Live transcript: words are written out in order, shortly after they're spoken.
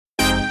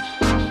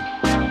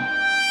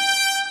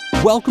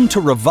Welcome to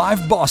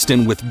Revive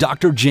Boston with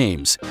Dr.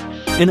 Jaymz,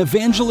 an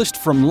evangelist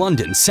from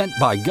London sent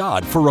by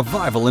God for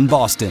revival in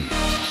Boston.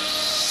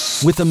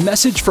 With a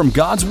message from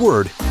God's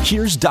Word,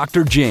 here's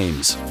Dr.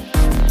 Jaymz.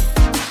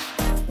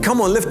 Come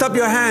on, lift up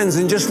your hands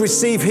and just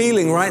receive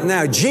healing right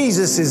now.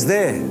 Jesus is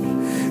there.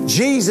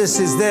 Jesus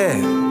is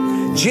there.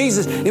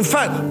 Jesus. In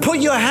fact, put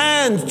your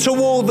hand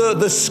toward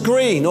the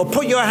screen or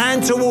put your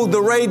hand toward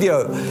the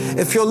radio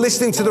if you're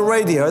listening to the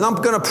radio. And I'm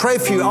going to pray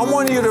for you. I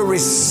want you to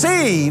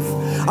receive.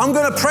 I'm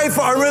going to pray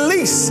for a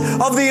release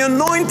of the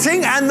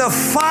anointing and the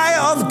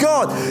fire of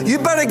God. You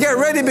better get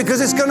ready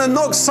because it's going to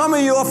knock some of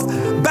you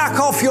back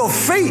off your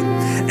feet.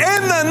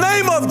 In the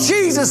name of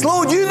Jesus,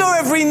 Lord, you know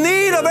every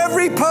need of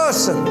every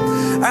person.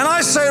 And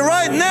I say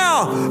right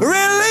now,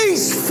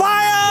 release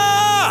fire.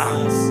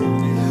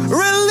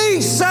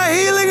 Release a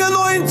healing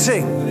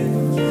anointing.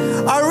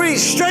 I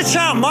stretch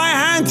out my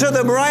hand to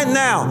them right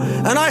now.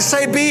 And I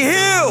say, be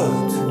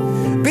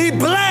healed, be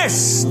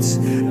blessed,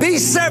 be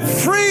set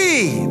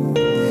free,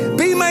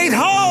 be made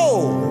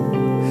whole.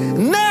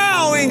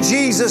 Now in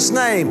Jesus'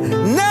 name.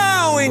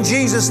 Now in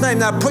Jesus' name.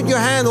 Now put your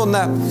hand on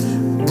that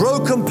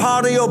broken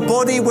part of your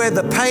body where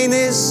the pain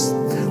is.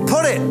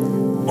 Put it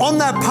on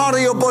that part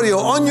of your body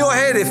or on your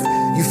head if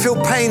you feel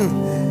pain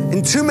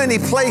in too many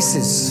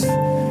places.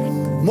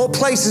 More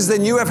places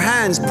than you have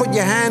hands. Put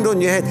your hand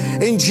on your head.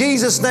 In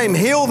Jesus' name,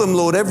 heal them,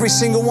 Lord, every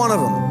single one of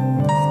them.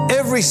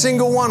 Every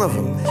single one of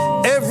them.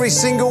 Every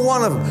single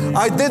one of them.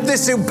 I did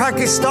this in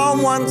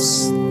Pakistan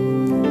once.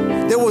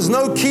 There was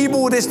no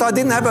keyboardist. I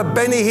didn't have a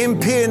Benny Hinn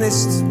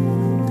pianist.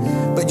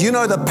 But you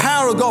know, the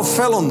power of God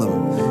fell on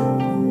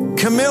them.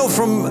 Camille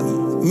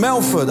from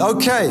Melford.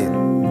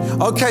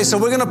 Okay, so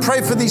we're going to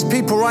pray for these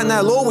people right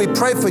now. Lord, we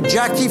pray for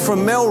Jackie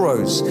from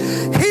Melrose.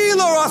 Heal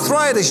her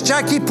arthritis.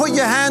 Jackie, put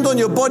your hand on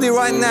your body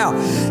right now.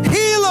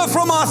 Heal her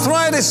from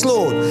arthritis,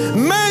 Lord.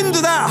 Mend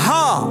that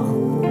heart.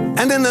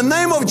 And in the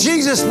name of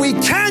Jesus, we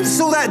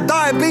cancel that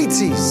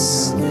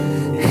diabetes.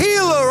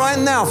 Heal her right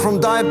now from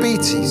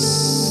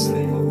diabetes.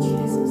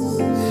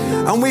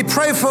 And we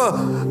pray for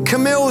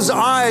Camille's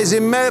eyes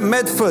in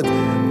Medford.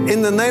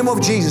 In the name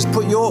of Jesus,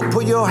 put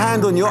your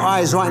hand on your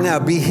eyes right now.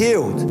 Be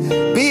healed.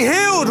 Be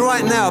healed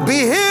right now.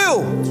 Be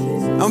healed.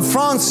 And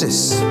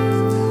Francis,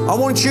 I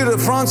want you to,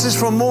 Francis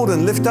from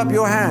Malden, lift up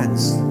your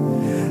hands.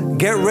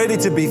 Get ready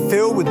to be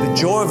filled with the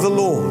joy of the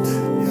Lord.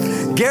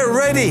 Get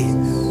ready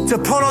to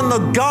put on the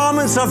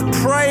garments of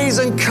praise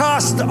and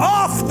cast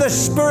off the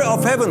spirit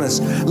of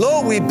heaviness.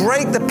 Lord, we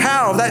break the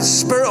power of that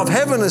spirit of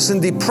heaviness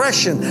and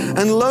depression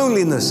and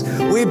loneliness.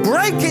 We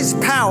break its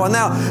power.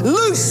 Now,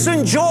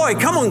 loosen joy.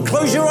 Come on,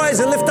 close your eyes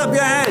and lift up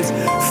your hands.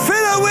 Fill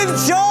it with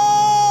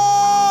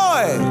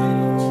joy.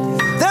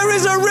 There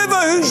is a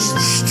river whose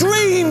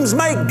streams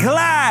make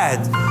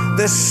glad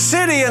the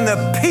city and the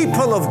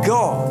people of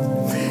God.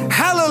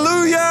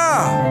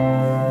 Hallelujah.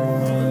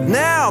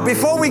 Now,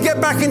 before we get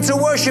back into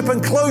worship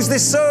and close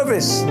this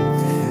service,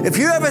 if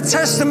you have a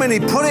testimony,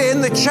 put it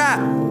in the chat.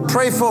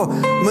 Pray for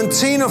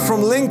Montina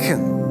from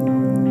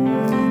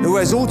Lincoln, who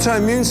has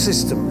autoimmune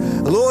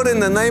system. Lord, in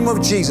the name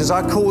of Jesus,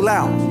 I call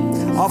out.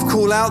 I've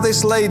called out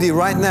this lady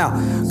right now.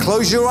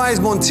 Close your eyes,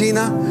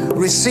 Montina.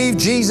 Receive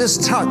Jesus'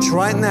 touch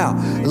right now.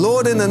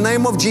 Lord, in the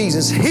name of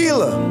Jesus, heal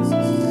her.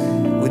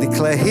 We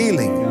declare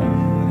healing.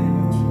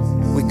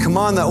 We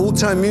command that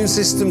autoimmune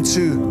system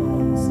to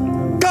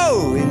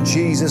go in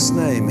Jesus'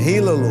 name.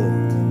 Heal her,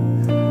 Lord.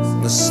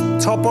 The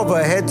top of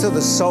her head to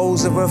the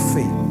soles of her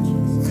feet.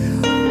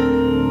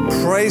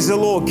 Praise the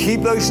Lord.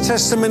 Keep those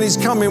testimonies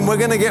coming. We're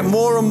going to get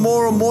more and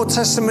more and more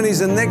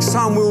testimonies, and next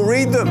time we'll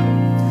read them.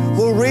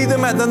 We'll read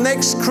them at the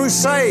next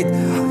crusade.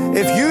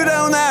 If you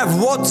don't have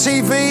What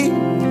TV,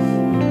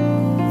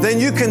 then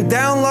you can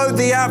download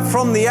the app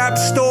from the App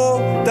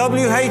Store,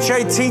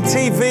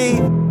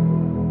 WHAT-TV.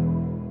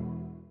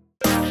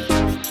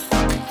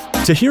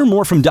 To hear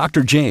more from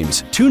Dr.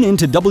 Jaymz, tune in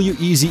to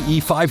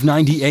WEZE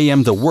 590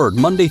 AM The Word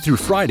Monday through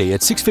Friday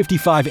at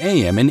 6:55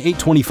 AM and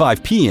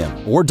 8:25 PM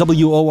or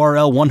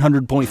WORL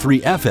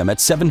 100.3 FM at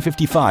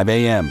 7:55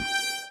 AM.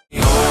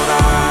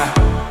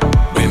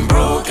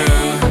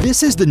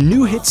 This is the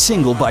new hit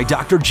single by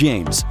Dr.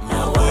 Jaymz.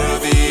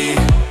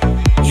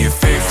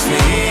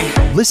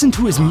 Listen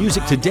to his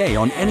music today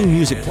on any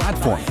music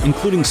platform,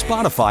 including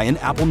Spotify and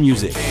Apple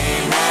Music.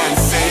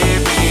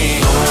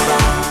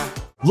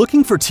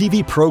 Looking for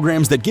TV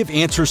programs that give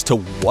answers to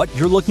what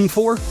you're looking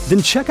for?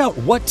 Then check out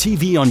What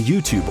TV on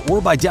YouTube or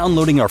by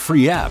downloading our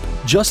free app.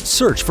 Just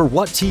search for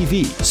What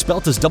TV,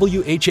 spelt as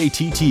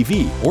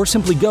WHAT-TV, or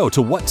simply go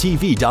to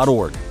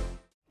whattv.org.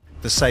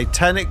 The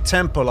Satanic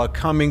Temple are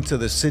coming to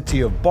the city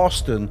of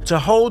Boston to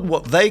hold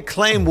what they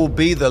claim will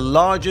be the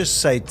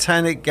largest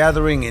satanic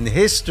gathering in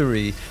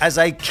history. As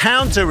a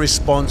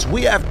counter-response,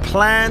 we have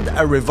planned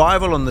a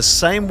revival on the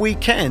same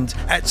weekend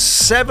at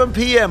 7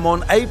 p.m.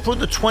 on April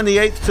the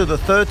 28th to the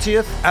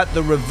 30th at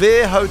the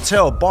Revere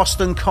Hotel,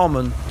 Boston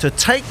Common. To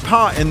take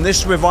part in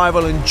this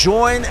revival and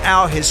join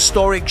our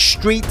historic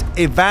street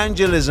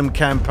evangelism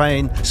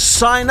campaign,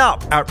 sign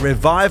up at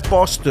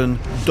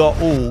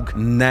reviveboston.org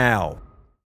now.